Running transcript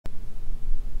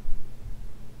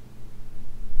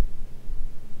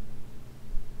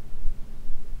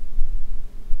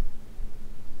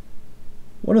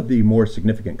One of the more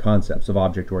significant concepts of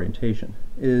object orientation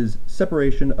is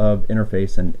separation of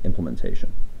interface and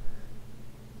implementation.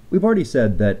 We've already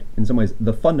said that, in some ways,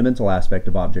 the fundamental aspect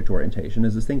of object orientation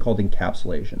is this thing called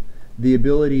encapsulation, the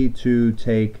ability to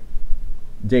take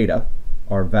data,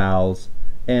 our vals,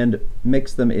 and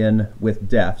mix them in with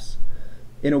defs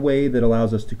in a way that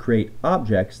allows us to create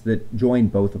objects that join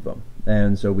both of them.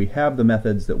 And so we have the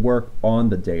methods that work on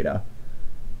the data.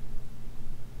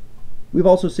 We've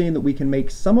also seen that we can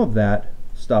make some of that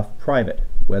stuff private,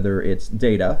 whether it's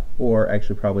data, or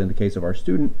actually probably in the case of our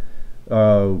student,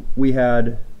 we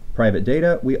had private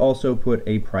data. We also put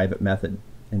a private method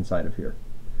inside of here.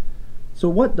 So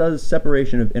what does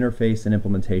separation of interface and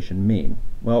implementation mean?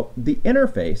 Well, the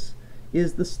interface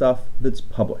is the stuff that's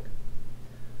public.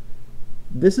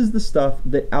 This is the stuff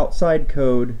that outside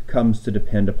code comes to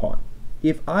depend upon.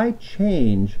 If I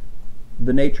change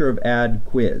the nature of add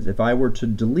quiz, if I were to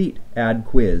delete add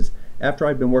quiz after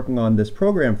I've been working on this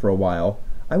program for a while,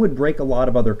 I would break a lot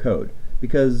of other code,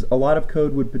 because a lot of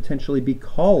code would potentially be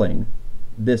calling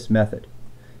this method.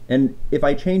 And if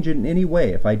I change it in any way,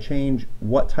 if I change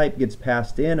what type gets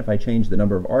passed in, if I change the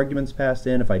number of arguments passed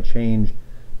in, if I change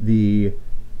the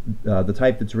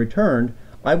type that's returned,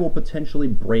 I will potentially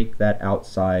break that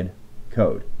outside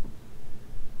code.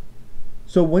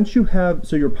 So once you have,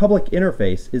 so your public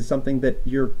interface is something that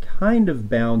you're kind of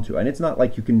bound to, and it's not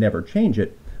like you can never change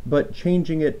it, but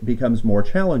changing it becomes more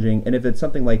challenging. And if it's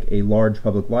something like a large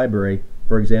public library,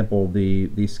 for example,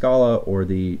 the Scala or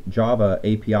the Java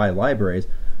API libraries,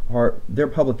 their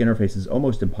public interface is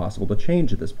almost impossible to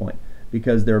change at this point,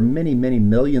 because there are many, many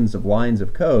millions of lines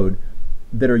of code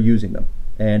that are using them.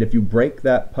 And if you break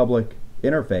that public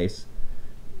interface,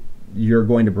 you're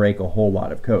going to break a whole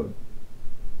lot of code.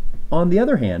 On the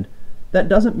other hand, that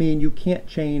doesn't mean you can't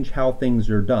change how things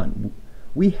are done.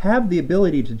 We have the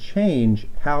ability to change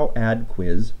how add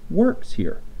quiz works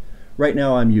here. Right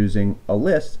now I'm using a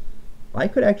list. I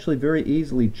could actually very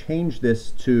easily change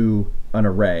this to an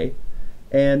array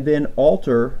and then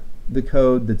alter the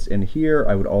code that's in here.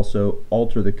 I would also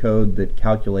alter the code that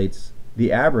calculates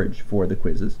the average for the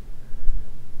quizzes.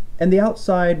 And the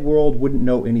outside world wouldn't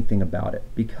know anything about it.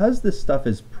 Because this stuff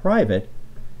is private,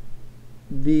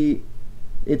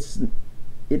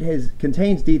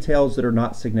 contains details that are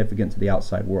not significant to the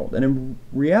outside world. And in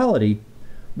reality,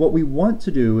 what we want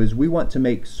to do is we want to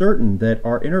make certain that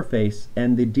our interface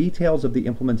and the details of the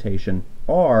implementation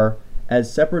are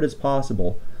as separate as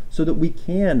possible so that we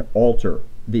can alter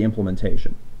the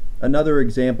implementation. Another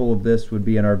example of this would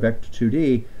be in our Vector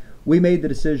 2D. We made the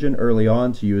decision early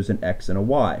on to use an X and a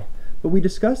Y, but we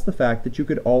discussed the fact that you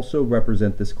could also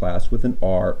represent this class with an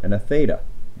R and a theta,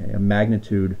 a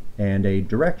magnitude and a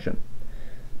direction.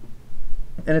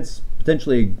 And it's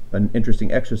potentially an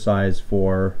interesting exercise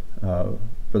for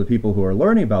the people who are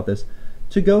learning about this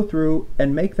to go through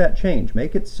and make that change.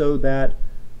 Make it so that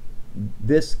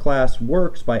this class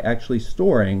works by actually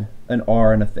storing an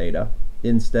R and a theta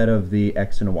instead of the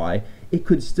X and Y. It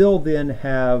could still then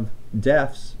have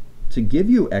defs to give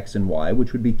you X and Y,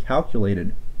 which would be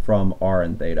calculated from R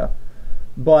and theta,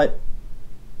 but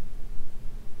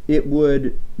it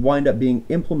would wind up being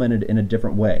implemented in a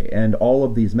different way, and all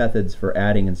of these methods for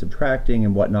adding and subtracting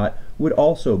and whatnot would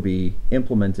also be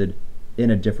implemented in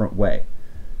a different way.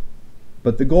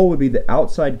 But the goal would be the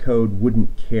outside code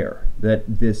wouldn't care,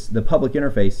 that the public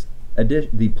interface,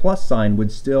 the plus sign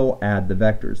would still add the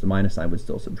vectors, the minus sign would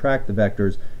still subtract the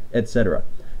vectors, etc.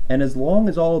 And as long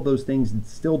as all of those things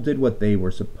still did what they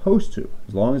were supposed to,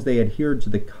 as long as they adhered to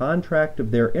the contract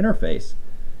of their interface,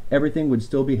 everything would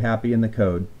still be happy in the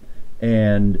code,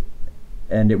 and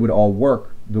it would all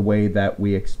work the way that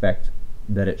we expect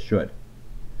that it should.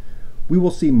 We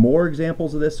will see more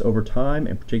examples of this over time.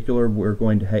 In particular, we're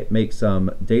going to make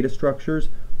some data structures.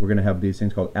 We're going to have these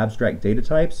things called abstract data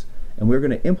types, and we're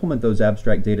going to implement those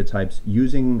abstract data types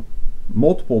using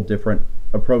multiple different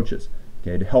approaches,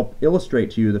 okay, to help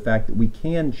illustrate to you the fact that we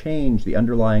can change the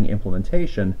underlying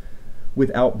implementation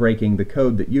without breaking the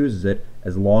code that uses it,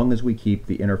 as long as we keep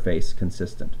the interface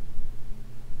consistent.